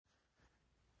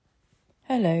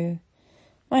Hello,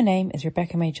 my name is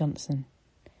Rebecca May Johnson.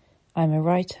 I'm a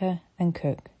writer and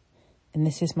cook, and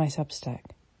this is my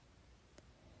Substack.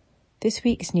 This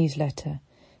week's newsletter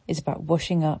is about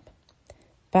washing up,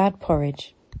 bad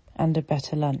porridge, and a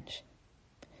better lunch.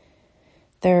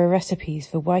 There are recipes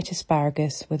for white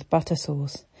asparagus with butter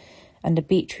sauce and a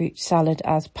beetroot salad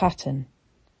as pattern,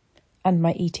 and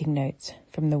my eating notes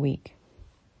from the week.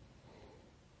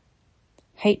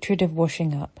 Hatred of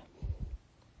washing up.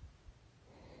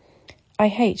 I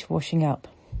hate washing up.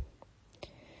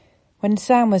 When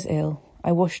Sam was ill,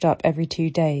 I washed up every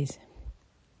 2 days.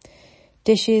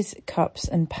 Dishes, cups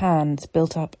and pans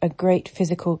built up a great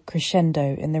physical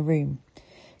crescendo in the room,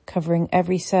 covering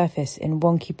every surface in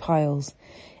wonky piles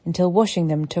until washing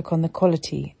them took on the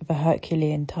quality of a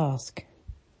Herculean task.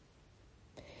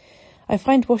 I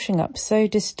find washing up so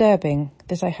disturbing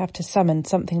that I have to summon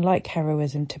something like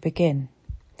heroism to begin,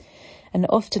 and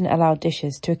often allow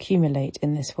dishes to accumulate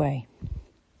in this way.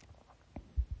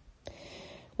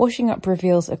 Washing up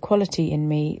reveals a quality in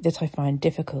me that I find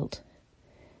difficult,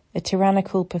 a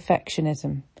tyrannical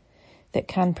perfectionism that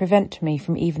can prevent me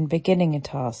from even beginning a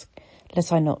task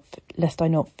lest I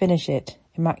not finish it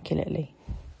immaculately.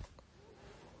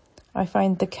 I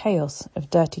find the chaos of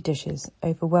dirty dishes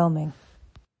overwhelming,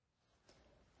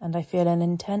 and I feel an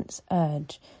intense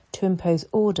urge to impose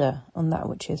order on that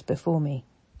which is before me.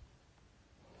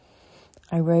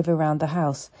 I rove around the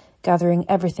house, gathering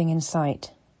everything in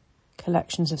sight,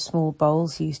 collections of small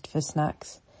bowls used for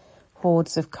snacks,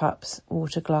 hordes of cups,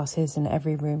 water glasses in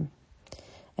every room,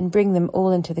 and bring them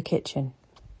all into the kitchen.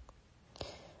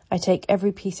 I take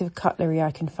every piece of cutlery I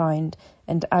can find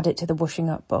and add it to the washing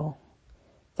up bowl,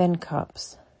 then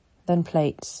cups, then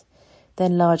plates,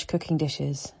 then large cooking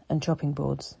dishes and chopping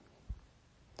boards.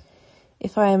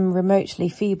 If I am remotely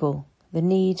feeble, the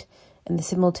need and the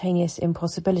simultaneous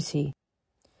impossibility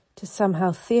to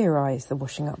somehow theorize the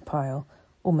washing up pile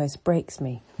almost breaks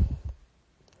me.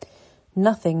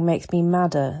 Nothing makes me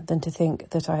madder than to think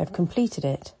that I have completed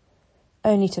it,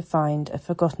 only to find a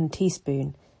forgotten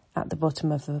teaspoon at the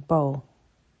bottom of the bowl,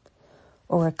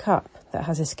 or a cup that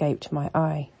has escaped my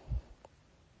eye.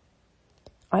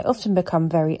 I often become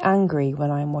very angry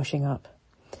when I am washing up,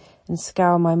 and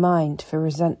scour my mind for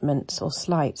resentments or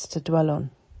slights to dwell on.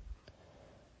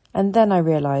 And then I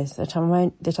realise that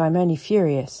I'm only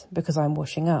furious because I'm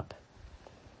washing up.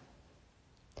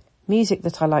 Music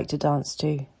that I like to dance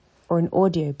to, or an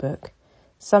audiobook,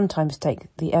 sometimes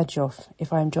take the edge off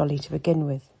if I am jolly to begin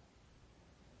with.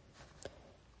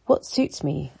 What suits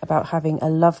me about having a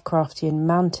Lovecraftian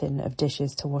mountain of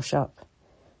dishes to wash up,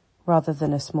 rather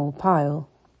than a small pile,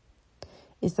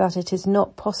 is that it is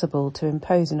not possible to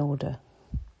impose an order.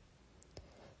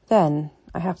 Then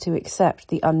I have to accept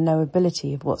the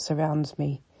unknowability of what surrounds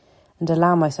me and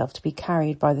allow myself to be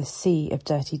carried by the sea of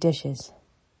dirty dishes.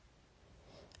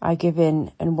 I give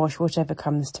in and wash whatever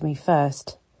comes to me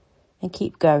first and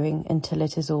keep going until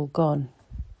it is all gone.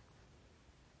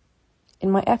 In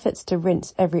my efforts to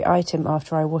rinse every item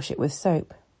after I wash it with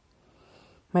soap,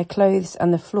 my clothes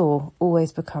and the floor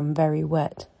always become very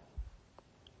wet.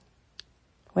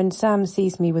 When Sam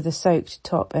sees me with a soaked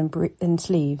top and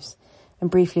sleeves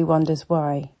and briefly wonders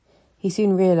why, he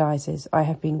soon realises I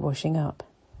have been washing up.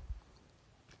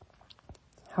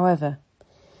 However,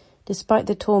 despite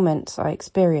the torments I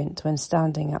experience when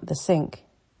standing at the sink,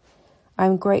 I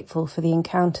am grateful for the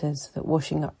encounters that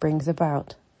washing up brings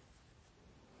about.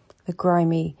 The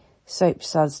grimy,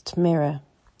 soap-sudsed mirror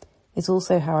is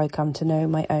also how I come to know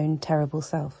my own terrible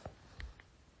self.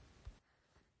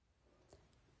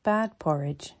 Bad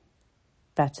porridge,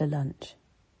 better lunch.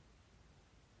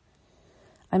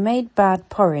 I made bad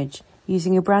porridge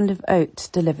using a brand of oats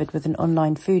delivered with an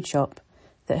online food shop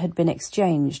that had been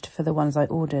exchanged for the ones I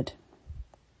ordered.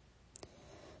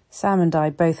 Sam and I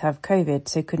both have COVID,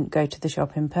 so couldn't go to the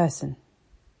shop in person.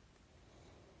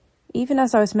 Even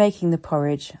as I was making the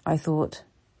porridge, I thought,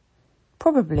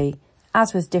 probably,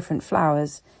 as with different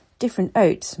flours, different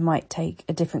oats might take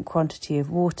a different quantity of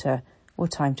water or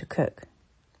time to cook.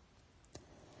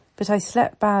 But I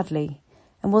slept badly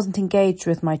and wasn't engaged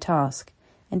with my task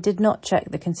and did not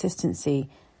check the consistency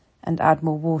and add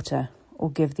more water or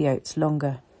give the oats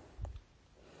longer.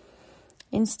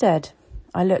 Instead,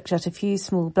 I looked at a few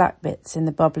small black bits in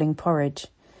the bubbling porridge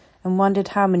and wondered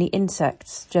how many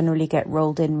insects generally get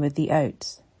rolled in with the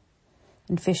oats,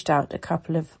 and fished out a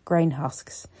couple of grain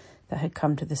husks that had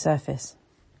come to the surface.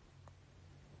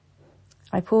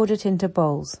 I poured it into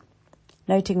bowls,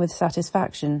 noting with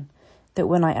satisfaction that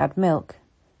when I add milk,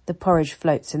 the porridge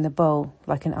floats in the bowl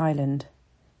like an island,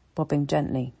 bobbing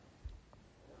gently.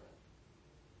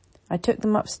 I took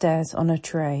them upstairs on a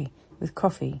tray with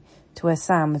coffee to where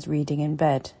Sam was reading in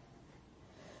bed.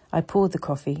 I poured the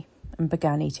coffee and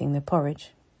began eating the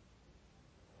porridge.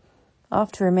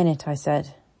 After a minute I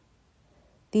said,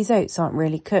 "These oats aren't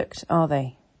really cooked, are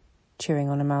they?" chewing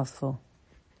on a mouthful.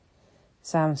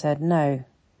 Sam said no.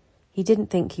 He didn't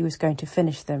think he was going to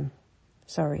finish them.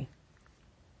 Sorry.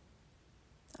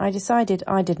 I decided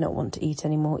I did not want to eat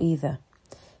any more either,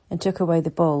 and took away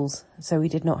the bowls so we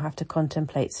did not have to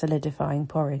contemplate solidifying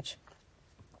porridge.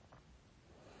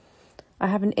 "I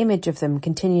have an image of them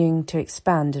continuing to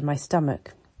expand in my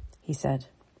stomach," he said.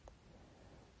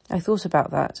 I thought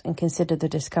about that and considered the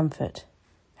discomfort,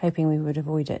 hoping we would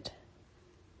avoid it.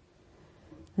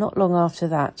 Not long after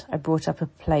that, I brought up a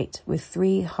plate with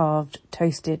 3 halved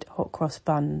toasted hot cross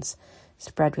buns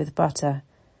spread with butter,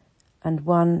 and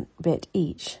 1 bit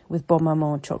each with Bon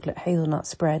Maman chocolate hazelnut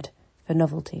spread for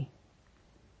novelty.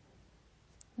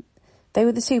 They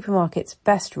were the supermarket's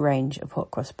best range of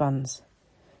hot cross buns,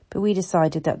 but we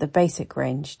decided that the basic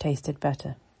range tasted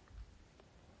better.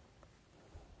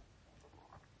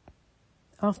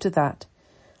 After that,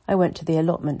 I went to the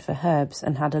allotment for herbs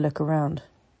and had a look around.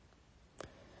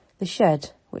 The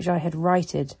shed, which I had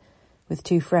righted with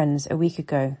 2 friends a week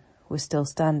ago, was still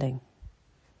standing.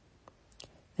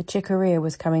 The chicoria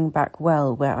was coming back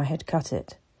well where I had cut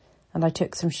it, and I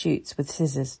took some shoots with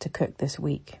scissors to cook this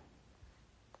week.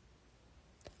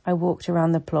 I walked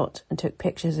around the plot and took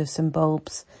pictures of some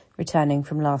bulbs returning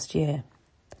from last year.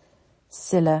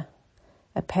 Scilla,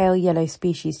 a pale yellow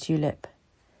species tulip,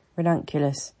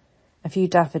 ranunculus, a few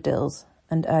daffodils,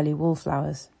 and early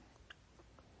wallflowers.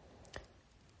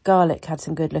 Garlic had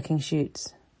some good-looking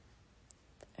shoots.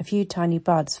 A few tiny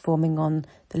buds forming on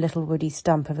the little woody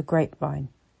stump of a grapevine.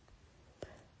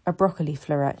 A broccoli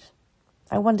floret.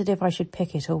 I wondered if I should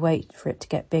pick it or wait for it to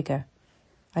get bigger.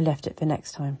 I left it for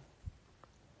next time.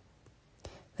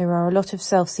 There are a lot of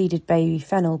self-seeded baby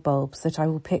fennel bulbs that I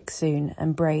will pick soon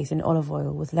and braise in olive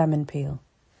oil with lemon peel.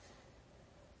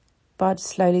 Buds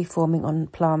slowly forming on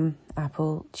plum,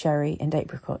 apple, cherry and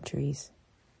apricot trees.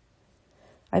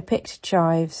 I picked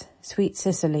chives, sweet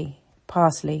Sicily,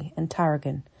 parsley and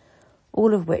tarragon,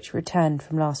 all of which returned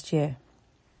from last year.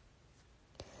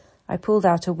 I pulled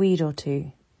out a weed or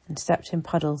 2 and stepped in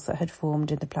puddles that had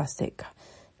formed in the plastic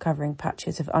covering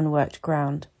patches of unworked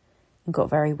ground and got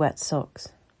very wet socks.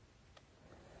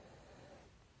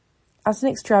 As an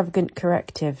extravagant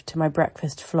corrective to my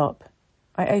breakfast flop,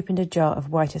 I opened a jar of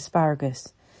white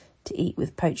asparagus to eat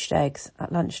with poached eggs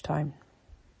at lunchtime.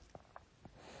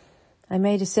 I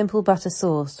made a simple butter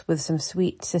sauce with some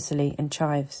sweet Sicily and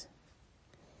chives.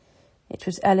 It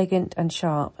was elegant and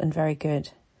sharp and very good,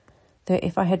 though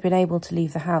if I had been able to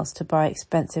leave the house to buy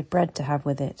expensive bread to have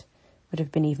with it, would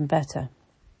have been even better.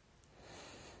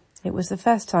 It was the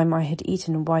first time I had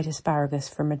eaten white asparagus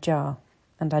from a jar,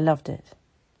 and I loved it.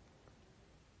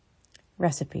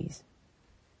 Recipes.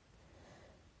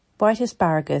 White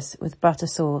asparagus with butter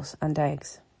sauce and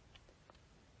eggs.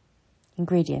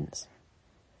 Ingredients.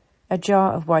 A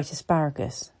jar of white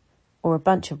asparagus, or a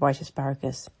bunch of white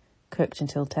asparagus, cooked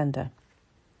until tender.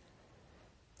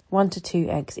 1 to 2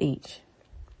 eggs each.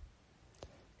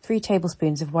 3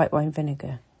 tablespoons of white wine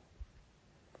vinegar.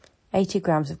 80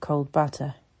 grams of cold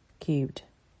butter, cubed.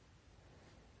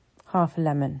 Half a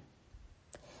lemon.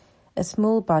 A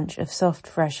small bunch of soft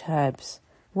fresh herbs,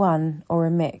 1 or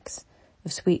a mix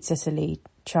of sweet Sicily,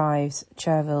 chives,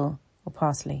 chervil or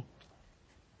parsley,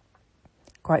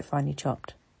 quite finely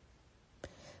chopped.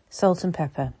 Salt and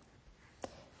pepper.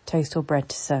 Toast or bread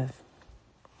to serve.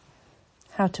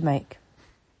 How to make.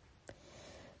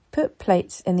 Put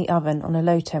plates in the oven on a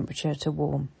low temperature to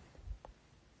warm.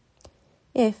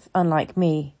 If, unlike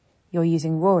me, you're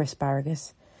using raw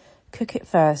asparagus, cook it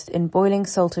first in boiling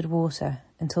salted water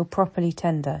until properly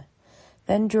tender,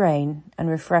 then drain and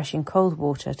refresh in cold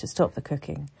water to stop the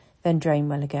cooking, then drain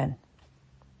well again.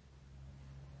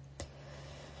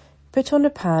 Put on a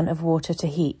pan of water to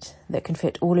heat that can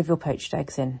fit all of your poached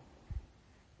eggs in.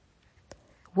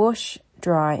 Wash,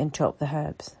 dry and chop the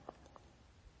herbs.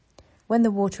 When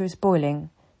the water is boiling,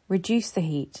 reduce the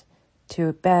heat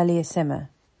to barely a simmer,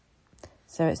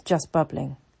 so it's just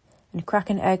bubbling, and crack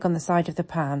an egg on the side of the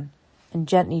pan and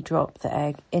gently drop the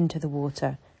egg into the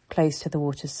water close to the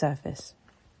water's surface.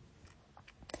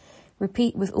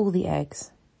 Repeat with all the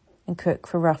eggs and cook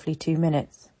for roughly 2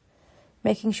 minutes,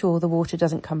 making sure the water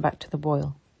doesn't come back to the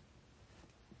boil.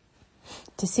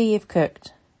 To see if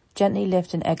cooked, gently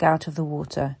lift an egg out of the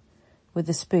water with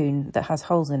a spoon that has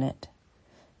holes in it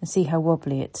and see how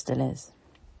wobbly it still is.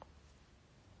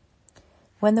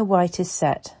 When the white is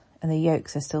set and the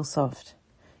yolks are still soft,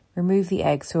 remove the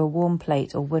eggs to a warm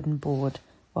plate or wooden board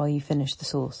while you finish the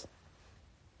sauce.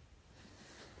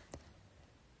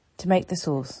 To make the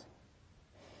sauce.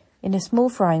 In a small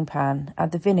frying pan,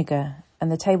 add the vinegar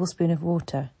and the tablespoon of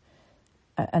water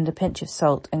and a pinch of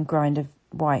salt and grind of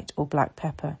white or black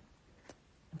pepper.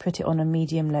 Put it on a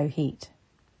medium-low heat.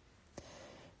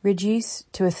 Reduce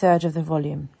to 1/3 of the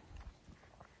volume.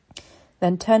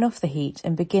 Then turn off the heat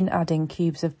and begin adding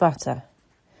cubes of butter,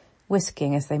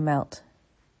 whisking as they melt.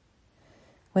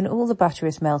 When all the butter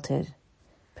is melted,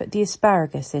 put the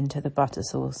asparagus into the butter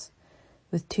sauce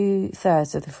with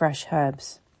 2/3 of the fresh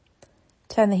herbs.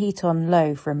 Turn the heat on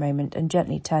low for a moment and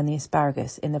gently turn the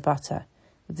asparagus in the butter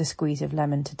with a squeeze of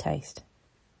lemon to taste.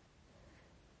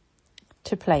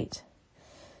 To plate.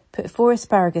 Put 4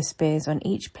 asparagus spears on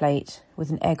each plate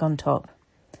with an egg on top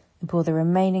and pour the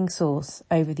remaining sauce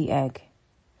over the egg,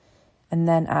 and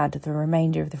then add the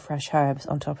remainder of the fresh herbs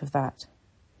on top of that.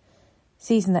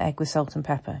 Season the egg with salt and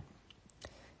pepper.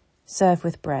 Serve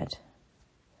with bread.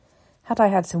 Had I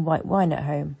had some white wine at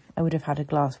home, I would have had a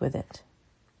glass with it.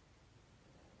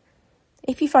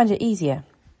 If you find it easier,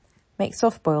 make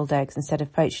soft-boiled eggs instead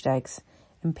of poached eggs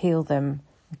and peel them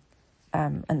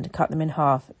and cut them in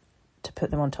half to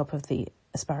put them on top of the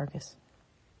asparagus.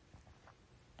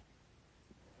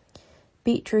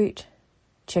 Beetroot,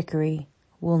 chicory,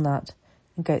 walnut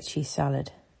and goat's cheese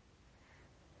salad.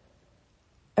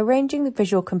 Arranging the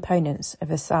visual components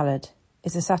of a salad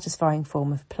is a satisfying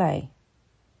form of play.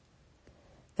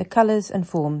 The colours and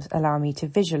forms allow me to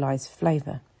visualise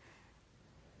flavour.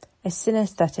 A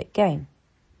synesthetic game.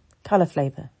 Colour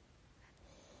flavour.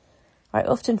 I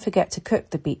often forget to cook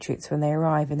the beetroots when they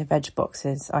arrive in the veg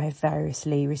boxes I have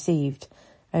variously received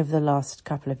over the last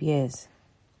couple of years.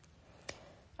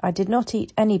 I did not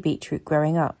eat any beetroot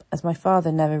growing up, as my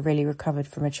father never really recovered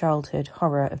from a childhood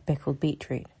horror of pickled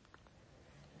beetroot.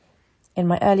 In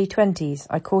my early 20s,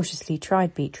 I cautiously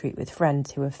tried beetroot with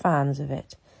friends who were fans of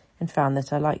it and found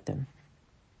that I liked them.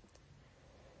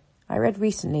 I read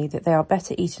recently that they are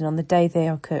better eaten on the day they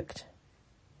are cooked.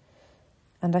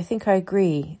 And I think I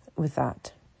agree with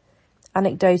that.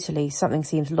 Anecdotally, something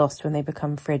seems lost when they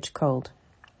become fridge cold.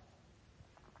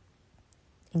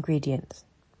 Ingredients.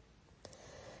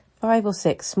 5 or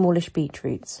 6 smallish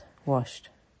beetroots, washed.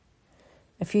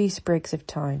 A few sprigs of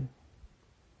thyme.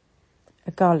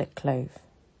 A garlic clove.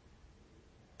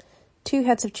 2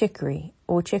 heads of chicory,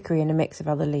 or chicory in a mix of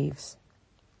other leaves.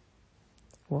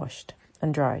 Washed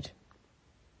and dried.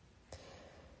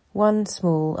 1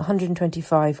 small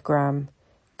 125 gram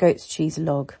goat's cheese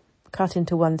log, cut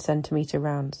into 1 centimetre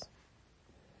rounds.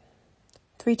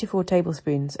 3 to 4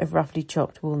 tablespoons of roughly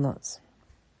chopped walnuts.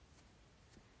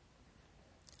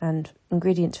 And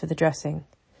ingredients for the dressing.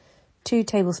 2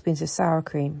 tablespoons of sour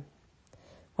cream.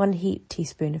 1 heaped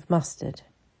teaspoon of mustard.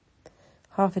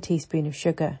 Half a teaspoon of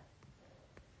sugar.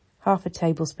 Half a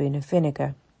tablespoon of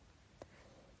vinegar.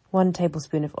 1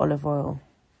 tablespoon of olive oil.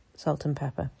 Salt and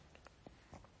pepper.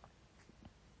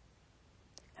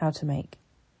 How to make.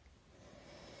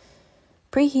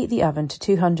 Preheat the oven to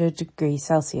 200 degrees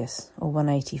Celsius or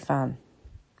 180 fan.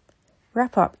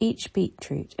 Wrap up each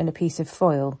beetroot in a piece of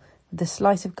foil with a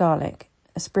slice of garlic,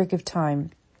 a sprig of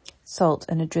thyme, salt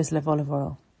and a drizzle of olive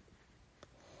oil.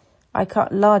 I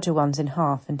cut larger ones in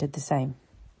half and did the same.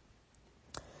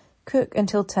 Cook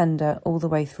until tender all the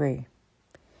way through.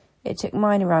 It took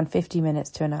mine around 50 minutes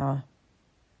to an hour.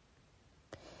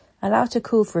 Allow to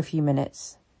cool for a few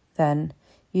minutes, then,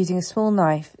 using a small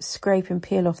knife, scrape and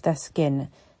peel off their skin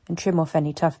and trim off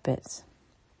any tough bits.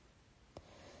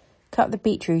 Cut the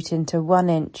beetroot into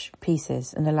 1-inch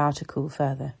pieces and allow to cool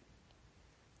further.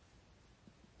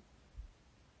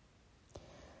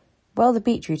 While the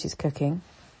beetroot is cooking,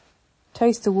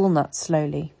 toast the walnuts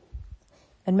slowly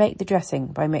and make the dressing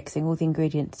by mixing all the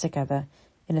ingredients together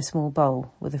in a small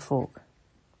bowl with a fork.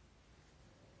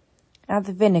 Add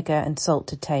the vinegar and salt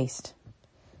to taste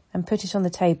and put it on the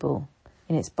table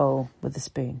in its bowl with a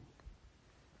spoon.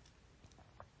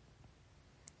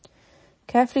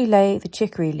 Carefully lay the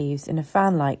chicory leaves in a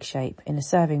fan-like shape in a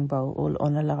serving bowl or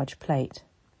on a large plate.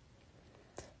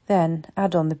 Then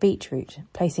add on the beetroot,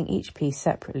 placing each piece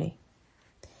separately.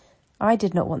 I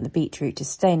did not want the beetroot to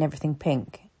stain everything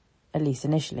pink, at least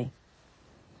initially.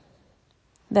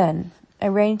 Then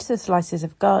arrange the slices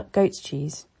of goat's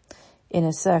cheese in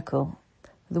a circle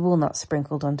with the walnuts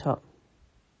sprinkled on top.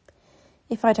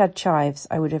 If I'd had chives,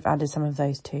 I would have added some of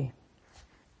those too.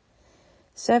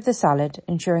 Serve the salad,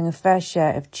 ensuring a fair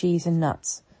share of cheese and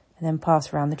nuts, and then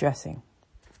pass around the dressing.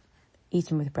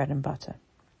 Eaten with bread and butter.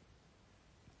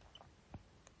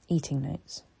 Eating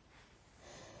notes.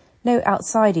 No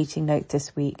outside eating note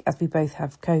this week, as we both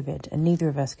have COVID and neither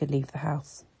of us could leave the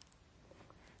house.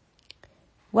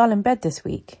 While in bed this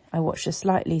week, I watched a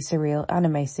slightly surreal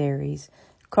anime series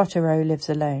Kotaro lives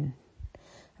alone,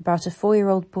 about a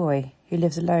 4-year-old boy who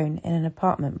lives alone in an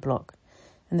apartment block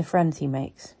and the friends he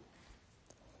makes.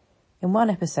 In one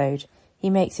episode, he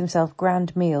makes himself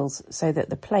grand meals so that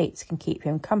the plates can keep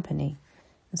him company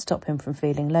and stop him from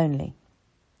feeling lonely.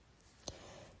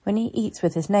 When he eats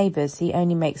with his neighbours, he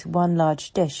only makes one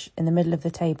large dish in the middle of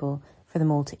the table for them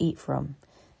all to eat from,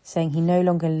 saying he no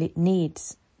longer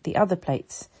needs the other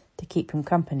plates to keep him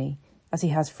company, as he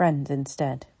has friends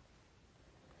instead.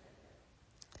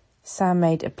 Sam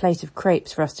made a plate of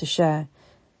crepes for us to share,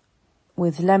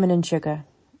 with lemon and sugar,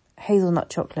 hazelnut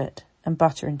chocolate, and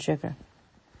butter and sugar.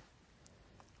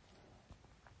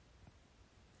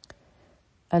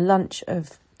 A lunch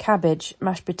of cabbage,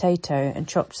 mashed potato, and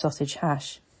chopped sausage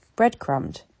hash,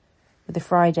 breadcrumbed, with a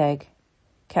fried egg,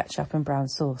 ketchup and brown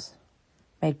sauce,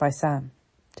 made by Sam.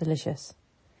 Delicious.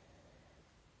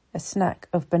 A snack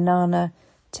of banana,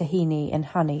 tahini and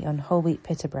honey on whole wheat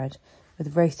pita bread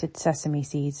with roasted sesame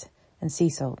seeds and sea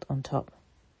salt on top.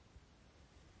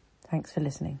 Thanks for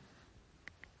listening.